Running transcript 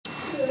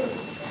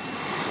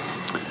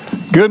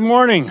Good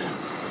morning.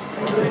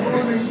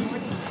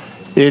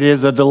 It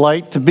is a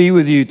delight to be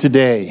with you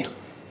today,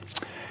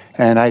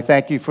 and I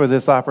thank you for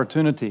this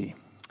opportunity.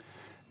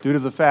 Due to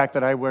the fact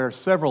that I wear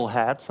several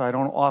hats, I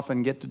don't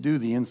often get to do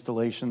the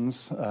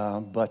installations,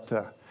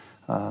 but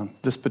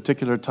this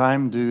particular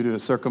time, due to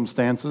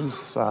circumstances,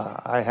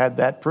 I had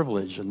that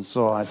privilege, and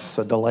so it's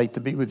a delight to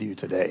be with you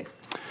today.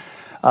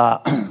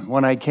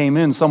 When I came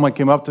in, someone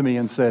came up to me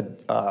and said,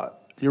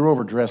 "You're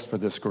overdressed for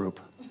this group."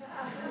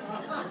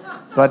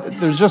 But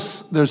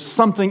there's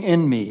something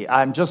in me.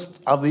 I'm just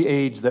of the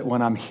age that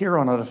when I'm here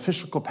on an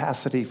official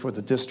capacity for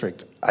the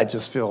district, I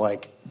just feel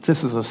like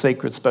this is a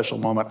sacred, special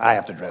moment. I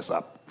have to dress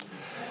up.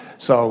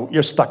 So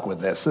you're stuck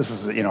with this. This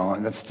is,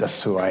 that's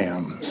just who I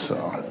am.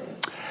 So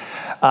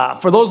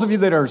for those of you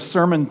that are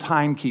sermon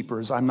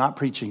timekeepers, I'm not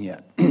preaching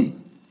yet.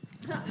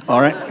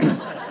 All right.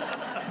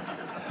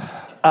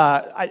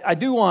 I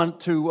do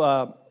want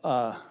to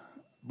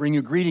bring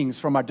you greetings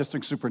from our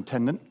district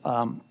superintendent.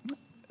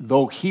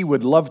 Though he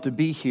would love to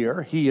be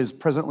here, he is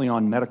presently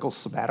on medical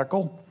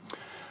sabbatical.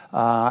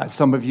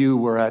 Some of you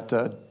were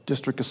at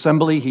district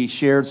assembly. He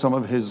shared some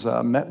of his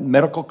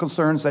medical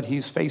concerns that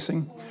he's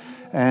facing.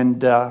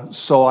 And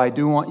so I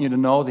do want you to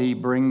know that he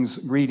brings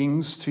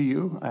greetings to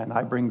you, and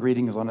I bring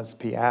greetings on his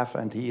behalf,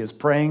 and he is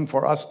praying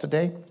for us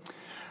today.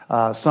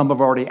 Some have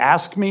already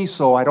asked me,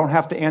 so I don't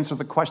have to answer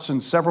the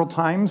question several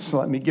times. So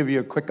let me give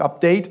you a quick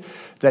update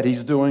that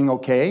he's doing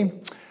okay.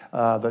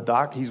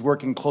 He's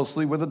working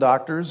closely with the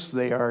doctors.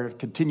 They are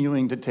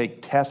continuing to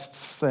take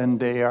tests, and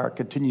they are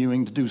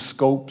continuing to do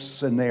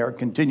scopes, and they are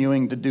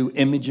continuing to do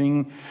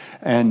imaging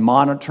and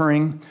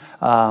monitoring.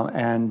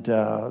 And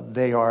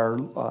they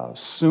are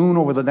soon,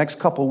 over the next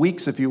couple of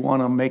weeks, if you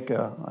want to make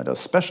a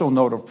special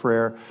note of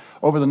prayer,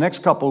 over the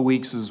next couple of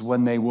weeks is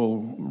when they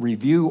will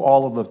review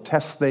all of the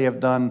tests they have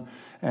done,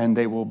 and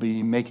they will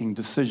be making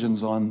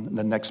decisions on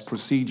the next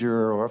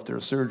procedure, or if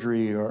there's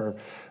surgery, or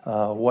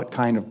what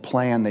kind of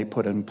plan they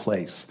put in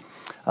place.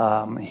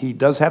 He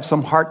does have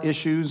some heart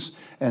issues,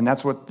 and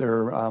that's what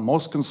they're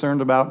most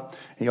concerned about.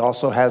 He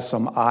also has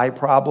some eye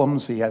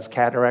problems. He has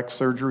cataract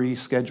surgery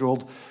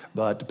scheduled,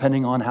 but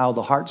depending on how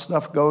the heart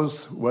stuff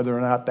goes, whether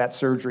or not that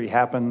surgery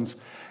happens.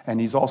 And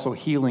he's also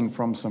healing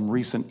from some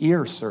recent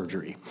ear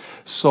surgery.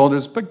 So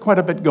there's been quite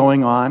a bit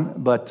going on,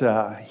 but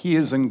he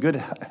is in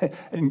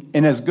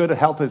as good a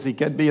health as he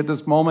can be at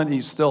this moment.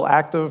 He's still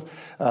active,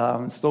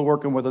 still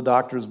working with the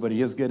doctors, but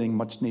he is getting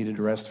much needed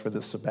rest for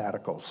this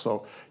sabbatical.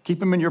 So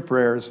keep him in your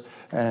prayers,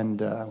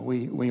 and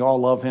we all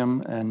love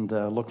him and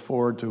look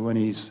forward to when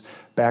he's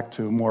back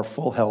to more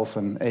full health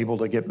and able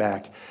to get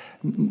back.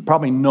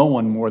 Probably no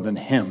one more than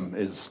him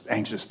is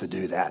anxious to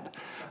do that.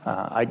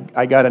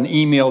 I got an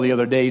email the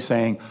other day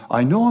saying,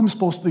 "I know I'm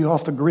supposed to be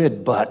off the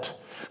grid, but..."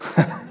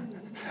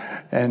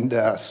 And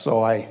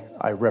so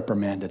I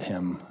reprimanded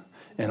him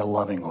in a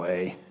loving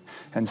way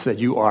and said,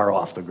 "You are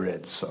off the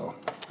grid." So,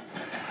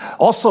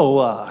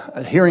 also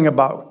hearing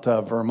about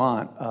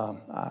Vermont,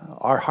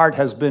 our heart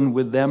has been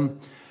with them.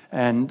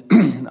 And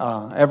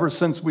ever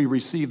since we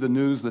received the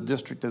news, the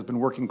district has been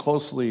working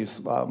closely,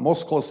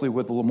 most closely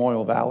with the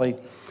Lamoille Valley,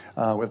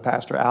 with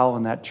Pastor Al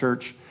and that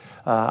church.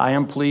 I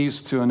am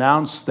pleased to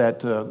announce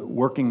that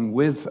working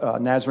with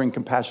Nazarene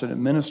Compassionate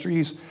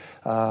Ministries,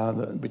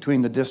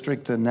 between the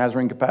district and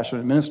Nazarene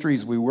Compassionate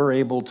Ministries, we were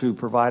able to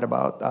provide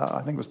about,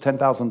 I think it was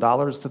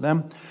 $10,000 to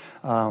them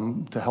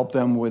to help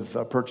them with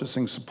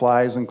purchasing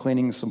supplies and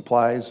cleaning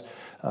supplies.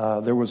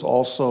 There was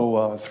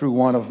also, through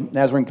one of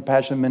Nazarene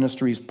Compassionate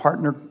Ministries'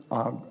 partner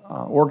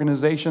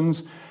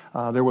organizations,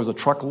 there was a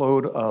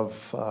truckload of,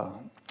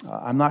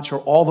 I'm not sure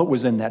all that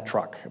was in that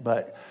truck,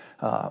 but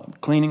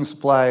cleaning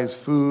supplies,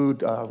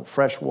 food,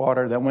 fresh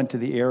water that went to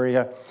the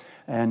area.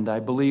 And I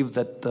believe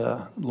that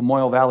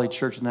Lamoille Valley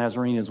Church of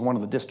Nazarene is one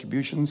of the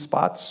distribution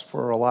spots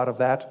for a lot of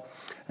that.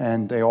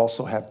 And they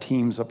also have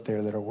teams up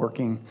there that are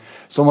working.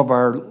 Some of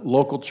our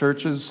local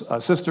churches,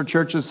 sister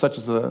churches, such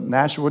as the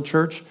Nashua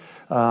Church,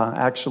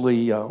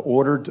 actually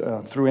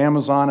ordered through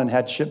Amazon and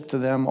had shipped to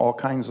them all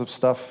kinds of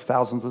stuff,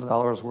 thousands of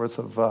dollars worth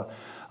of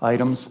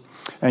items.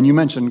 And you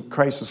mentioned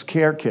crisis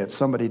care kits.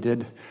 Somebody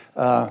did.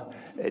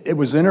 It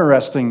was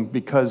interesting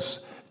because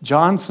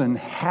Johnson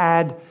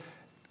had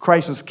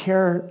crisis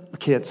care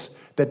kits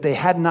that they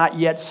had not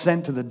yet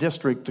sent to the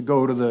district to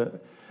go to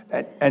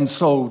and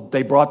so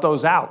they brought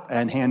those out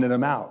and handed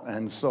them out.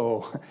 And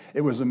so it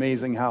was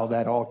amazing how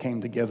that all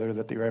came together,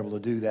 that they were able to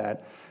do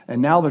that.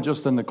 And now they're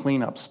just in the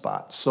cleanup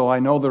spot. So I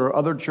know there are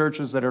other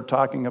churches that are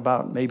talking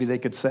about maybe they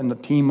could send a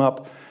team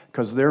up,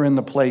 because they're in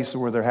the place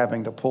where they're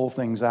having to pull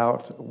things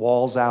out,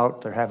 walls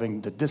out, they're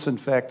having to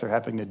disinfect, they're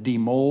having to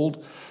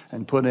demold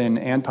and put in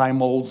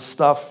anti-mold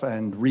stuff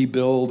and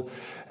rebuild.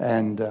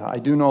 And I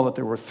do know that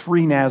there were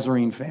 3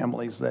 Nazarene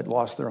families that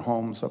lost their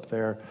homes up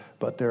there,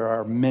 but there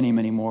are many,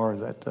 many more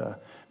that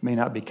may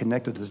not be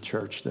connected to the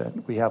church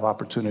that we have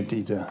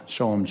opportunity to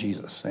show them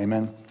Jesus.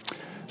 Amen.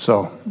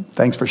 So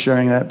thanks for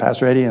sharing that,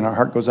 Pastor Eddie, and our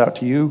heart goes out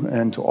to you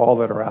and to all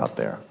that are out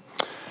there.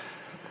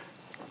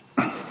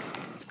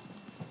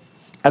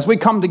 As we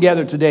come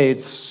together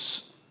today,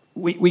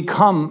 we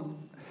come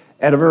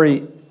at a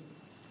very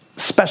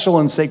special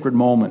and sacred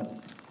moment.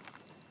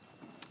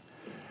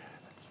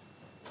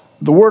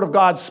 The Word of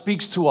God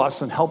speaks to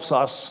us and helps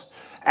us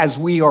as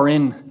we are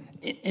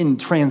in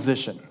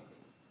transition.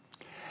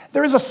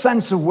 There is a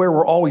sense of where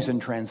we're always in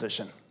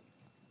transition,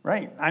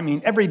 right? I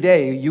mean, every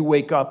day you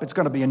wake up, it's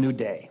going to be a new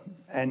day.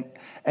 And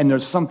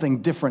there's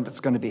something different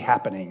that's going to be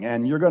happening.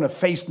 And you're going to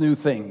face new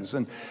things.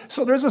 And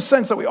so there's a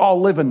sense that we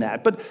all live in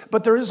that.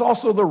 But there is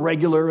also the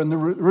regular and the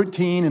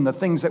routine and the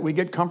things that we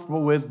get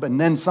comfortable with. But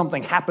then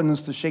something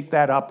happens to shake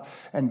that up.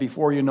 And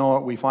before you know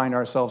it, we find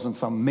ourselves in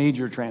some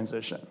major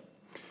transition.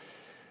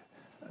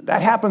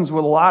 That happens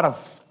with a lot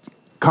of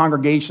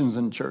congregations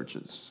and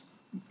churches.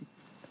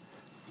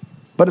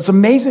 But it's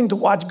amazing to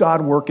watch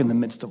God work in the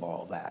midst of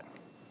all that.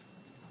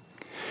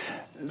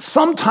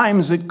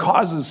 Sometimes it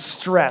causes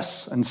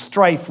stress and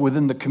strife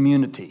within the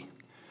community.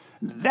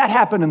 That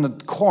happened in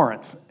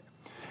Corinth.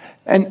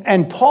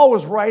 And Paul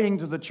was writing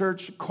to the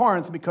church at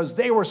Corinth because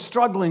they were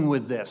struggling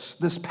with this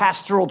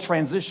pastoral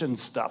transition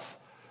stuff.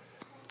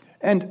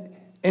 And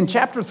in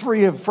chapter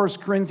 3 of 1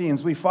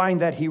 Corinthians, we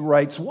find that he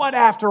writes, "What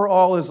after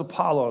all is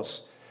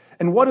Apollos?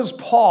 And what is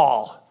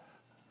Paul?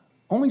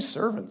 Only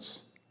servants.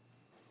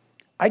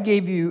 I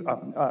gave you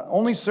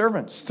only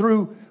servants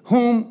through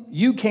whom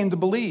you came to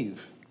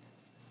believe.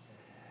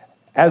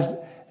 As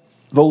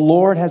the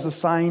Lord has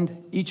assigned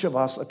each of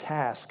us a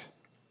task.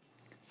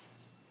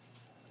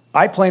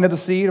 I planted the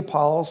seed,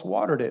 Apollos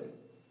watered it,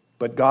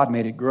 but God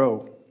made it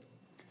grow.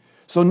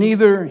 So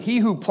neither he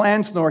who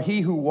plants nor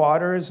he who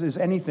waters is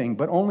anything,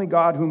 but only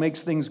God who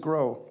makes things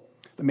grow.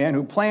 The man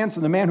who plants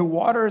and the man who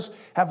waters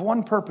have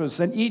one purpose,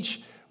 and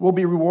each will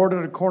be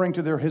rewarded according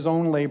to his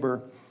own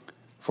labor.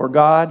 For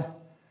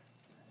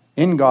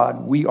in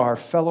God, we are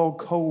fellow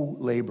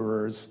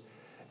co-laborers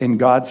in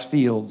God's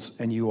fields,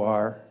 and you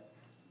are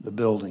the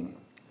building."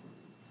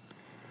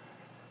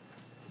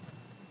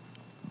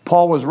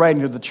 Paul was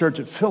writing to the church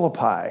at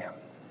Philippi.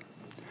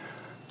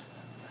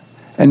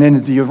 And then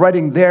as he was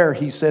writing there,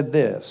 he said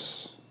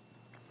this: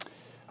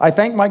 "I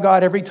thank my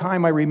God every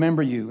time I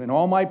remember you. In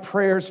all my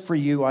prayers for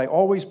you, I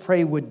always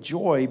pray with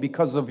joy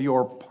because of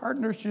your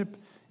partnership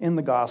in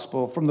the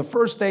gospel from the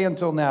first day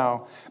until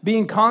now,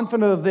 being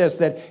confident of this,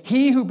 that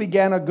he who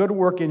began a good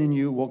work in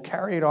you will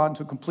carry it on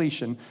to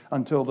completion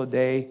until the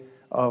day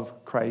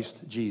of Christ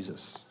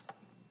Jesus."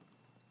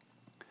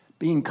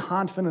 Being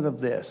confident of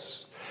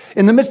this.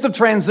 In the midst of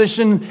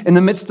transition, in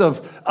the midst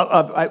of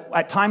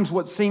at times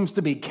what seems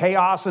to be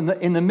chaos,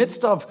 in the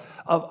midst of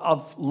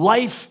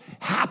life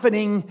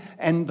happening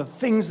and the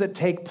things that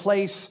take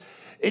place,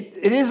 it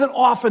isn't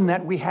often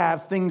that we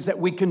have things that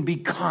we can be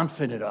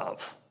confident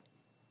of.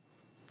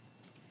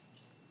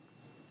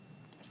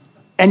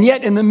 And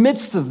yet in the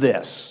midst of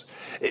this,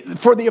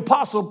 for the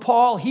Apostle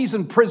Paul, he's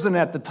in prison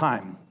at the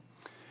time.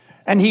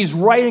 And he's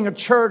writing a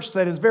church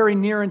that is very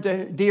near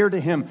and dear to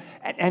him.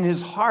 And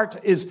his heart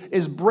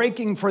is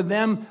breaking for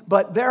them,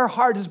 but their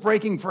heart is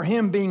breaking for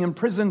him being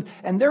imprisoned.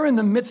 And they're in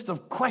the midst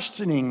of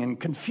questioning and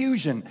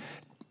confusion.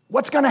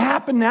 What's going to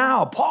happen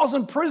now? Paul's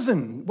in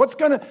prison.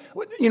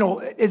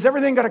 Is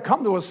everything going to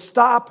come to a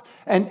stop?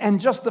 And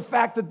just the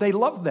fact that they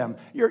love them.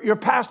 Your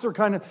pastor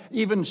kind of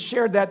even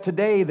shared that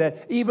today,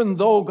 that even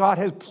though God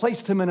has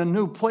placed him in a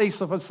new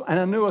place and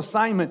a new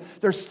assignment,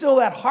 there's still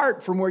that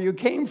heart from where you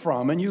came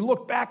from. And you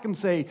look back and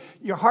say,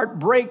 your heart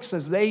breaks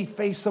as they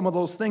face some of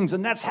those things.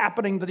 And that's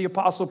happening to the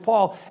Apostle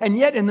Paul. And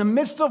yet in the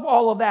midst of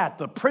all of that,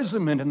 the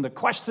imprisonment and the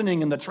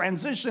questioning and the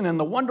transition and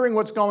the wondering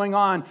what's going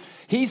on,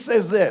 he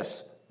says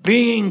this: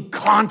 being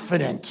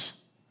confident.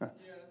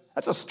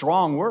 That's a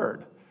strong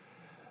word.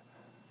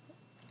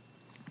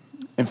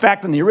 In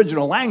fact, in the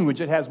original language,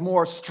 it has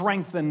more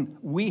strength than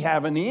we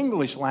have in the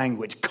English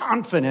language.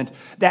 Confident,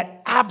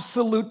 that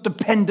absolute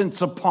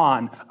dependence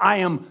upon. I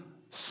am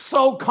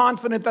so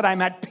confident that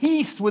I'm at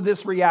peace with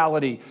this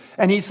reality.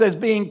 And he says,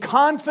 being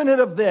confident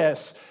of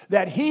this,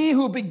 that he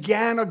who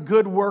began a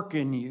good work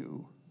in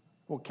you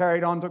will carry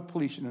it on to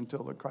completion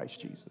until the Christ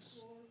Jesus.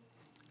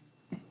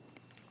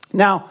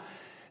 Now,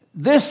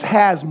 this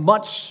has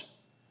much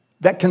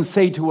that can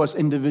say to us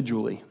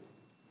individually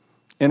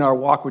in our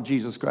walk with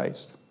Jesus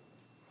Christ.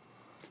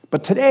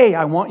 But today,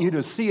 I want you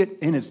to see it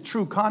in its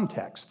true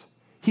context.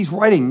 He's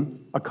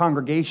writing a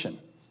congregation.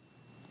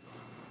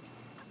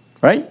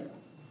 Right?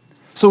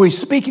 So he's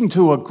speaking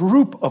to a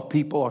group of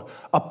people,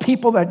 a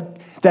people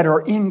that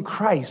are in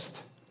Christ.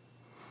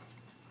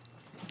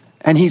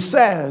 And he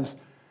says,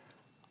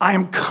 I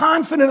am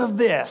confident of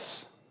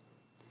this,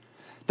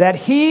 that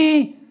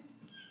he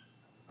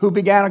who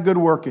began a good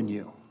work in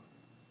you.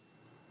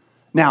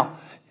 Now,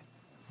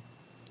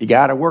 you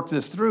got to work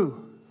this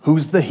through.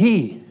 Who's the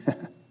he?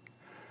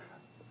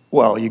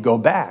 Well, you go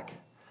back.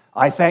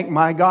 I thank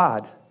my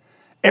God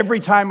every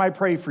time I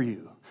pray for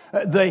you.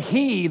 The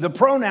he, the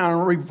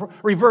pronoun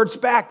reverts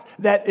back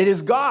that it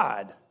is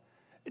God.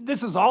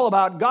 This is all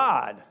about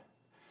God.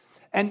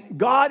 And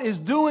God is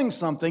doing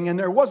something, and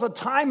there was a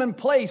time and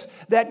place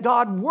that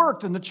God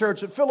worked in the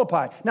church at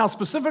Philippi. Now,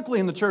 specifically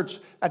in the church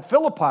at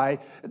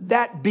Philippi,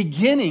 that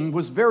beginning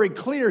was very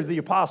clear to the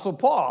Apostle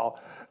Paul.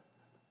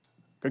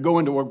 Could go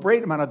into a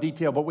great amount of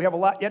detail, but we have a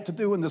lot yet to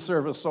do in the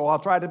service, so I'll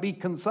try to be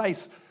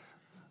concise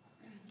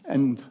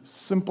and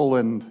simple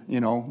and,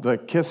 the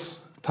KISS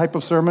type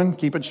of sermon.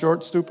 Keep it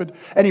short, stupid.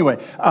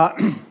 Anyway,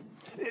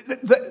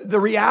 the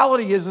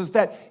reality is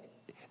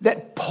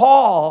that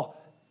Paul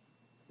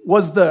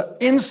was the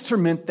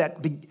instrument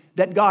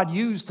that God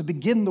used to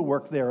begin the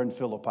work there in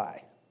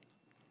Philippi.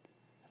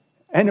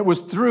 And it was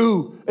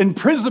through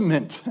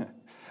imprisonment,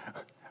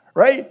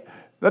 right?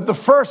 That the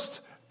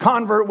first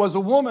convert was a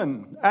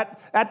woman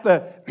at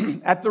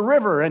the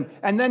river,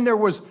 and then there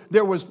was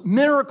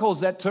miracles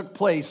that took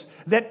place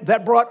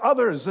that brought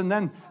others, and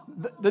then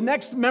the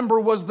next member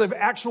was the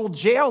actual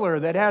jailer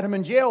that had him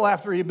in jail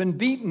after he had been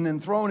beaten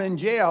and thrown in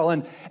jail,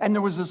 and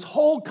there was this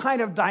whole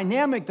kind of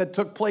dynamic that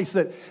took place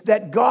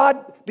that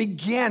God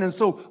began. And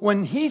so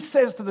when he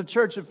says to the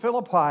church at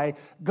Philippi,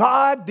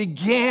 God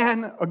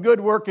began a good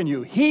work in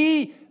you,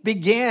 he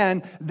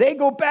began, they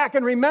go back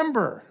and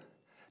remember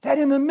that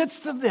in the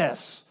midst of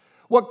this,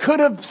 what could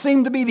have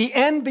seemed to be the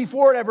end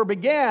before it ever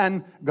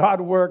began, God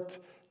worked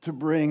to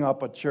bring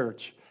up a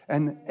church.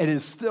 And it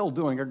is still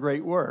doing a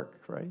great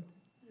work, right?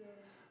 Yeah.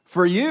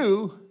 For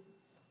you,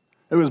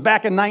 it was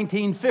back in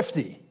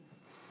 1950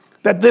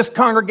 that this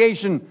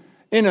congregation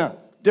in a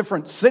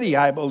different city,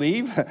 I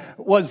believe,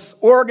 was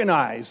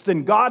organized.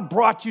 And God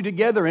brought you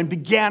together and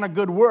began a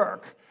good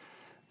work.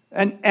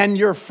 And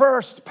your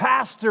first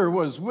pastor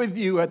was with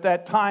you at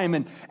that time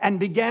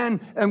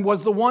and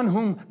was the one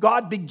whom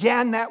God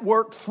began that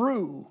work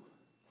through.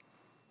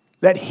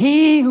 That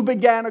he who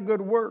began a good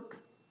work.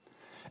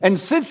 And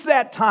since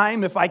that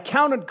time, if I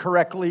counted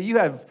correctly,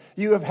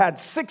 you have had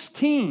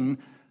 16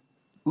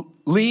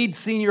 lead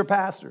senior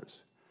pastors.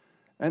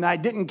 And I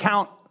didn't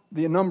count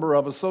the number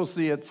of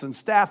associates and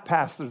staff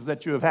pastors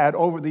that you have had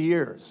over the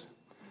years.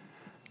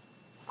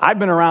 I've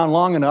been around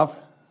long enough.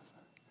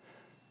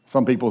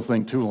 Some people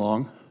think too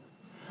long.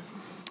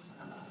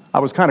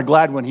 I was kind of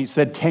glad when he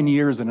said 10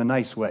 years in a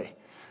nice way.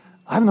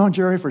 I've known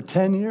Jerry for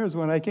 10 years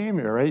when I came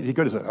here, right? He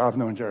could have said, I've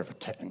known Jerry for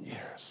 10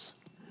 years.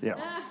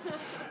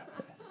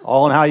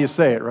 All in how you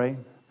say it, right?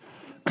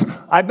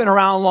 I've been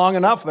around long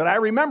enough that I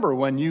remember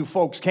when you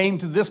folks came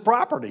to this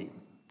property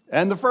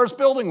and the first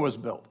building was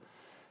built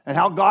and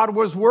how God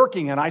was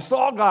working, and I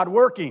saw God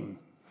working.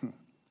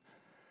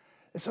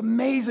 It's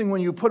amazing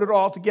when you put it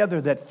all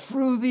together that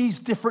through these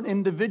different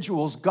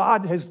individuals,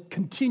 God has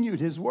continued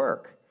his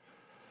work.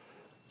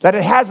 That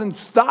it hasn't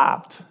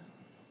stopped.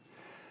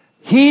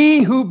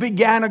 He who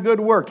began a good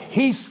work,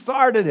 he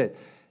started it.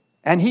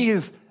 And he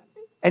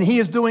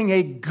is doing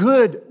a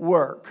good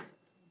work.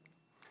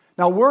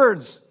 Now,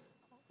 words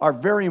are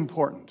very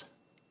important.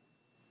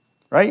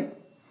 Right?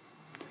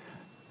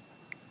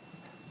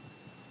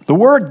 The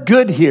word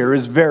good here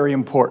is very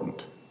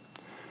important.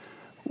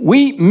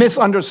 We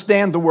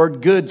misunderstand the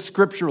word good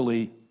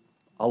scripturally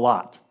a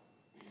lot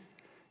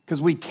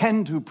because we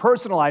tend to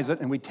personalize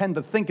it and we tend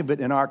to think of it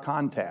in our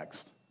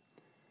context.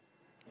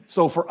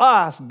 So for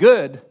us,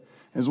 good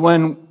is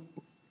when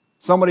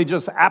somebody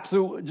just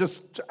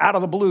out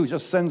of the blue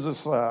just sends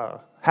us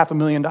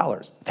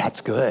 $500,000.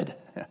 That's good,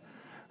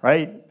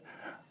 right?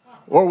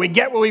 Or we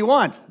get what we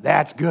want.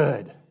 That's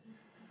good.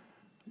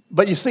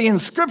 But you see, in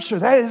Scripture,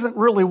 that isn't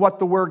really what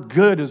the word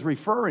good is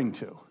referring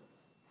to.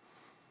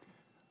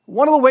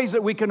 One of the ways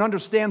that we can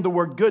understand the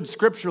word good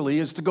scripturally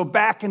is to go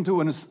back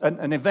into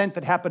an event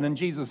that happened in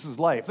Jesus'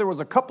 life. There was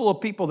a couple of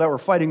people that were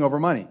fighting over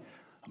money.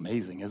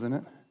 Amazing, isn't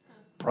it?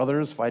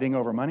 Brothers fighting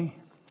over money.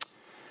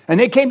 And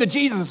they came to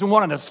Jesus and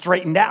wanted it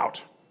straightened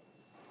out.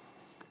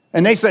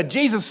 And they said,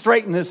 Jesus,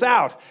 straighten this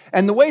out.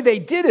 And the way they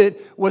did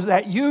it was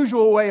that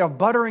usual way of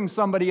buttering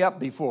somebody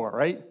up before,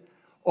 right?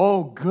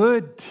 Oh,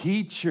 good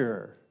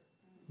teacher,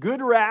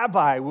 good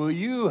rabbi, will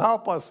you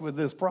help us with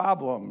this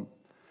problem?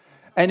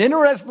 And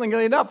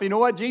interestingly enough, you know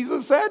what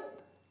Jesus said?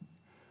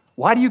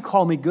 Why do you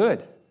call me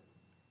good?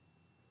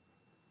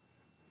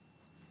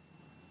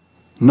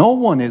 No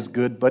one is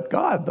good but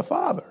God, the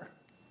Father.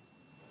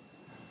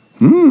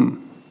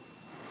 You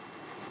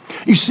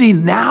see,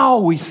 now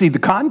we see the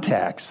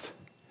context.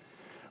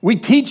 We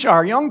teach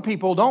our young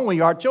people, don't we,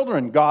 our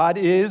children, God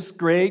is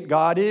great,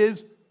 God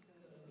is...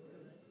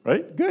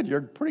 Right? Good.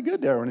 You're pretty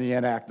good there in the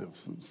inactive.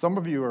 Some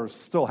of you are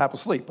still half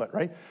asleep, but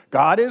right?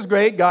 God is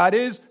great, God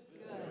is...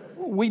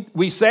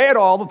 We say it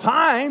all the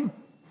time,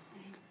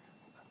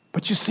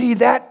 but you see,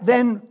 that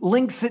then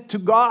links it to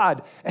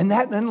God, and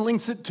that then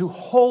links it to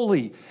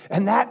holy,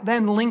 and that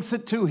then links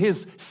it to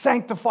his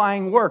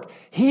sanctifying work.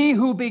 He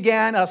who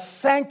began a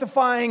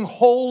sanctifying,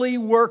 holy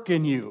work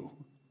in you.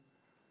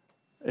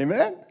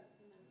 Amen?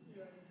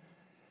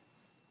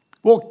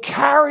 Will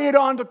carry it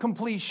on to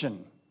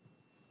completion.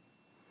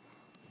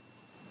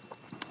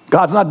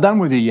 God's not done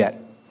with you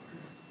yet.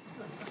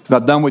 He's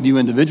not done with you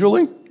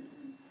individually.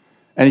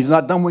 And he's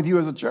not done with you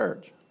as a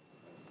church.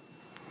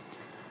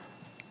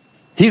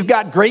 He's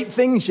got great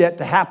things yet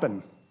to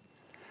happen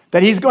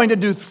that he's going to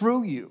do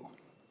through you.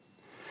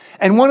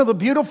 And one of the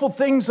beautiful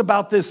things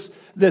about this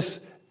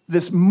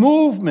this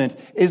movement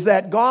is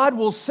that God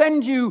will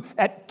send you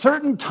at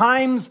certain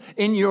times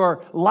in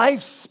your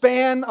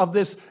lifespan of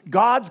this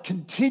God's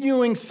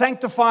continuing,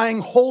 sanctifying,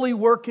 holy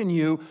work in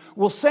you,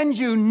 will send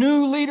you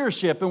new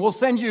leadership and will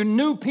send you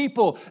new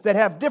people that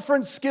have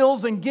different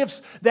skills and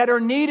gifts that are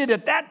needed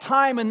at that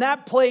time, in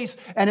that place,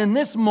 and in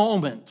this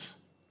moment.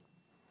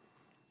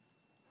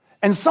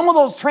 And some of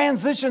those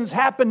transitions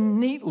happen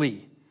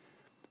neatly.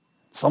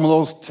 Some of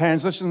those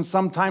transitions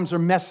sometimes are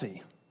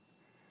messy.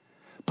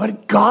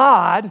 But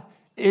God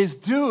is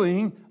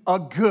doing a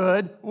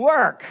good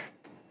work.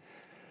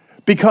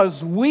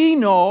 Because we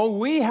know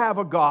we have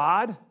a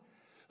God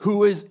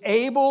who is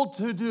able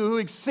to do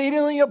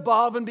exceedingly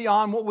above and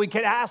beyond what we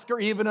could ask or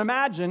even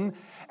imagine,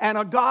 and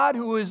a God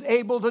who is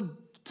able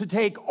to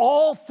take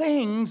all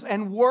things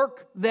and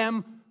work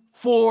them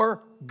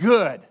for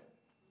good.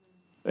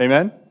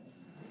 Amen?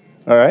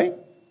 All right?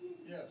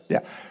 Yes. Yeah.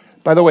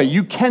 By the way,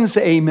 you can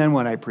say amen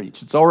when I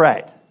preach. It's all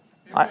right.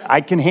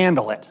 I can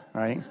handle it.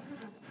 All right?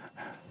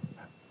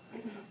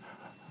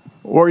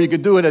 Or you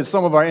could do it as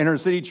some of our inner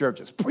city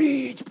churches.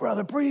 Preach,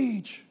 brother,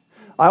 preach.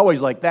 I always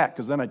like that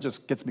because then it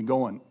just gets me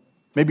going.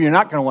 Maybe you're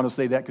not going to want to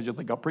say that because you'll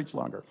think I'll preach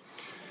longer.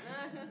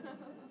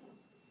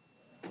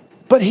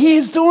 But he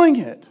is doing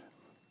it.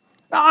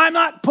 Now, I'm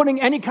not putting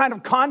any kind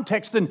of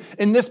context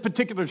in this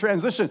particular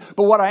transition,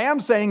 but what I am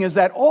saying is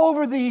that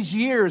over these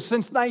years,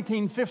 since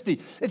 1950,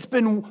 it's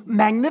been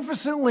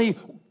magnificently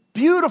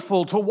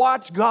beautiful to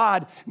watch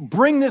God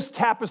bring this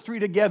tapestry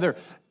together,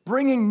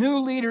 bringing new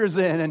leaders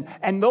in,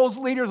 and those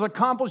leaders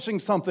accomplishing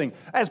something.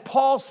 As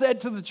Paul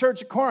said to the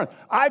church at Corinth,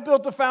 I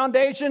built the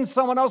foundation,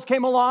 someone else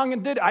came along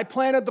and did it. I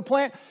planted the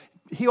plant.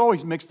 He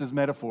always mixed his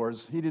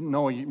metaphors. He didn't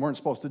know you weren't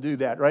supposed to do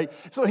that, right?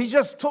 So he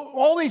just told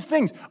all these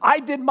things. I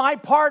did my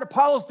part.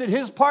 Apollos did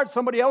his part.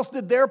 Somebody else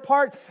did their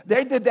part.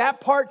 They did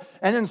that part.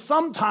 And then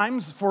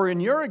sometimes, for in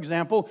your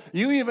example,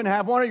 you even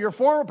have one of your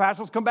former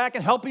pastors come back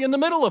and help you in the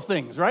middle of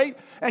things, right?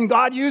 And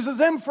God uses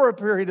them for a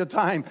period of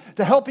time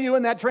to help you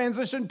in that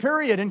transition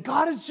period. And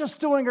God is just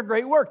doing a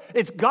great work.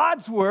 It's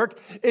God's work.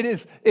 It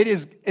is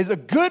a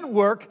good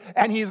work,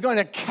 and he's going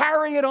to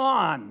carry it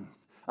on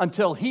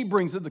until he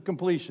brings it to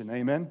completion.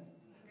 Amen?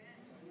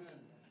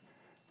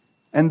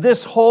 And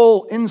this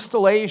whole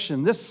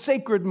installation, this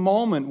sacred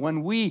moment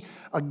when we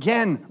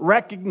again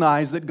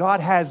recognize that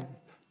God has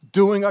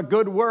doing a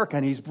good work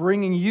and he's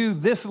bringing you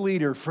this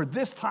leader for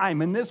this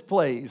time in this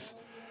place,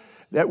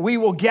 that we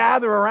will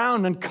gather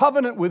around and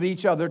covenant with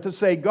each other to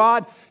say,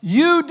 God,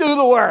 you do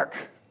the work,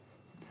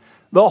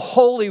 the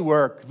holy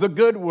work, the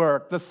good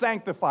work, the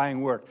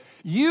sanctifying work.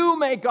 You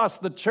make us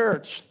the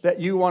church that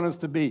you want us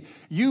to be.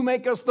 You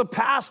make us the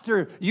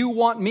pastor you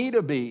want me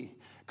to be.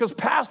 Because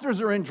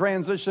pastors are in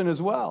transition as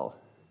well.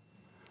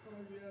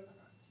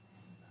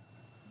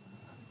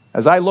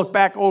 As I look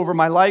back over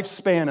my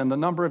lifespan and the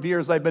number of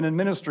years I've been in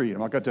ministry, I'm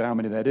not going to tell you how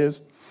many that is.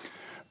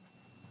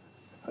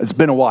 It's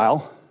been a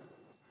while.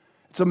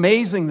 It's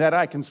amazing that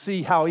I can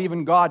see how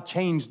even God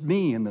changed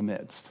me in the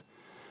midst.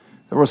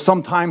 There were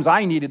some times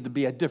I needed to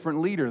be a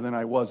different leader than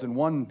I was in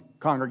one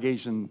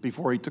congregation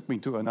before he took me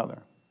to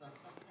another.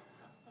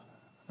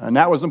 And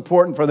that was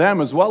important for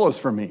them as well as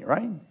for me,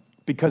 right?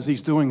 Because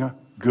he's doing a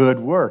good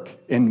work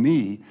in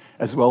me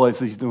as well as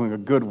he's doing a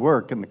good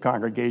work in the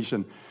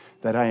congregation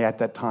that I at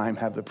that time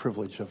have the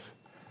privilege of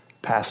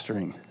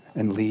pastoring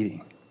and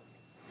leading.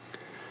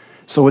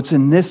 So it's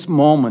in this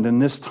moment, in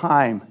this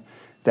time,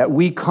 that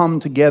we come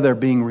together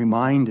being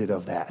reminded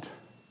of that.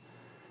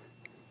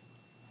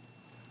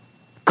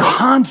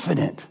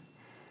 Confident.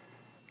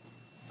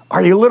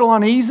 Are you a little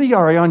uneasy?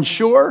 Are you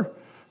unsure?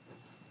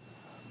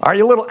 Are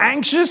you a little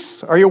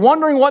anxious? Are you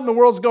wondering what in the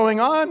world's going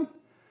on?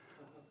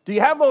 Do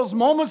you have those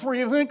moments where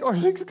you think, are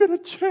things going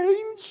to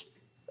change?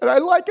 And I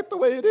like it the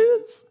way it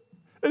is.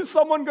 Is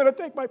someone going to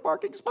take my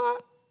parking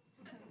spot?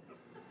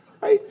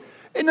 Right?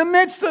 In the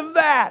midst of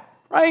that,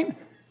 right?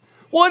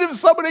 What if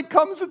somebody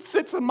comes and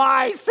sits in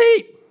my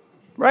seat?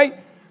 Right?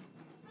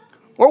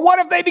 Or what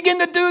if they begin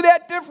to do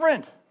that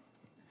different?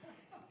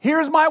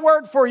 Here's my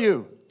word for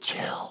you.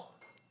 Chill.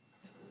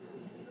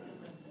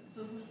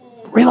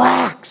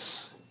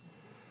 Relax.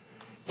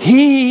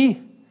 He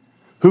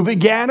who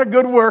began a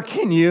good work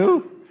in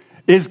you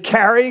is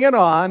carrying it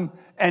on,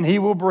 and he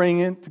will bring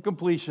it to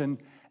completion.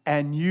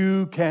 And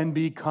you can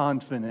be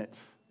confident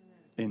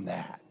in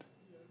that.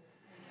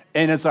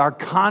 And it's our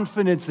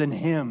confidence in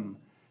him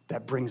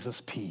that brings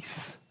us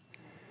peace.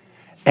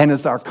 And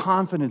it's our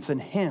confidence in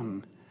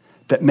him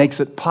that makes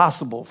it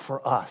possible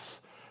for us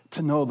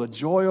to know the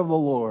joy of the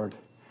Lord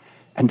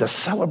and to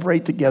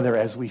celebrate together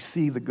as we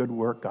see the good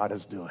work God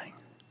is doing.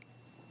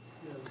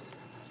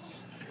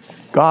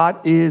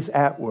 God is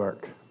at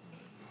work.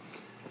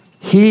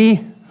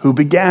 He who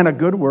began a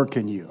good work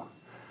in you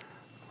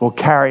will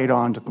carry it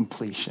on to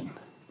completion.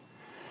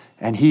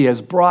 And he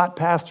has brought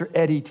Pastor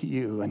Eddie to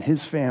you and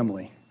his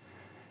family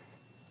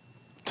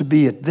to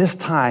be at this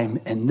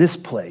time and this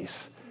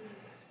place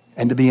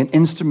and to be an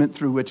instrument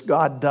through which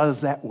God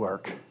does that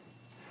work.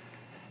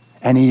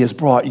 And he has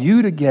brought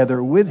you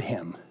together with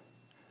him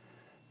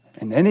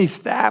and any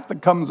staff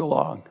that comes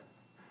along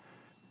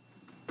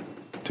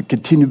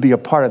continue to be a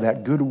part of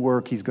that good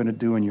work he's going to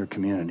do in your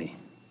community.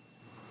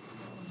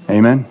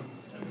 Amen?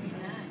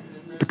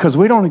 Because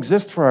we don't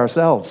exist for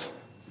ourselves.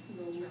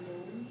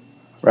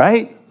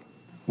 Right?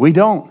 We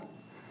don't.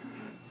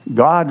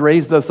 God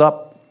raised us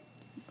up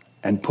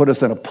and put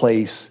us in a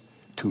place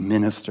to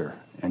minister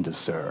and to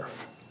serve.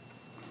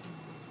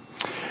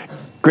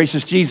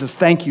 Gracious Jesus,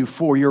 thank you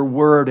for your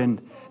word, and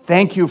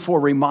thank you for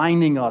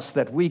reminding us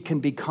that we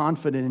can be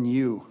confident in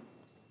you.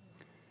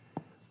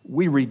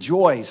 We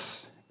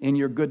rejoice in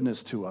your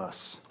goodness to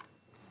us.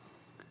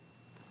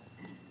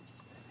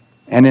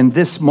 And in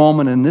this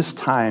moment, in this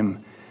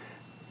time,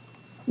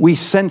 we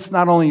sense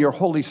not only your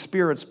Holy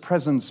Spirit's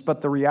presence,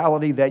 but the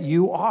reality that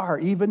you are,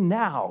 even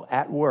now,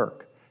 at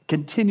work,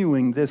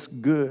 continuing this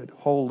good,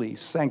 holy,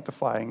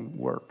 sanctifying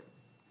work.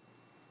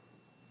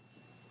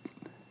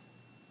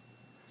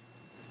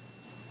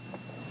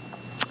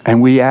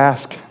 And we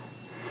ask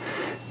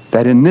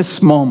that in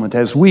this moment,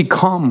 as we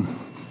come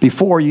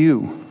before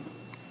you,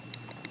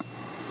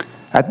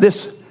 at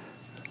this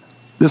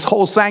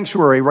whole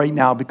sanctuary right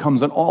now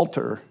becomes an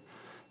altar,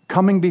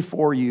 coming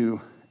before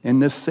you in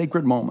this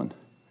sacred moment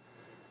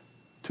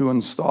to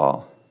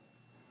install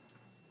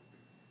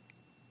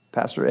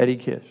Pastor Eddie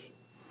Kish.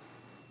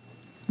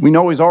 We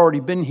know he's already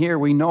been here.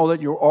 We know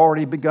that you've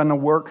already begun to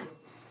work.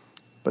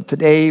 But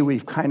today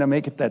we've kind of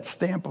make it that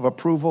stamp of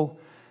approval.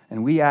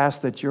 And we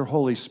ask that your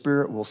Holy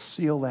Spirit will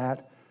seal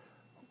that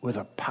with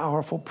a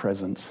powerful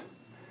presence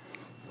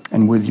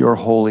and with your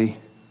holy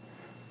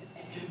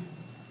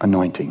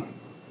anointing.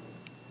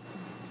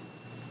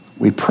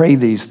 We pray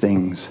these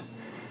things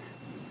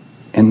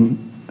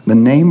in the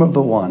name of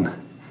the one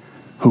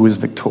who is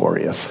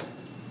victorious,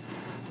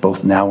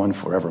 both now and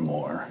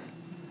forevermore,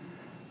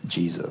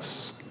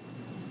 Jesus.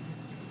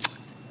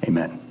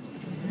 Amen.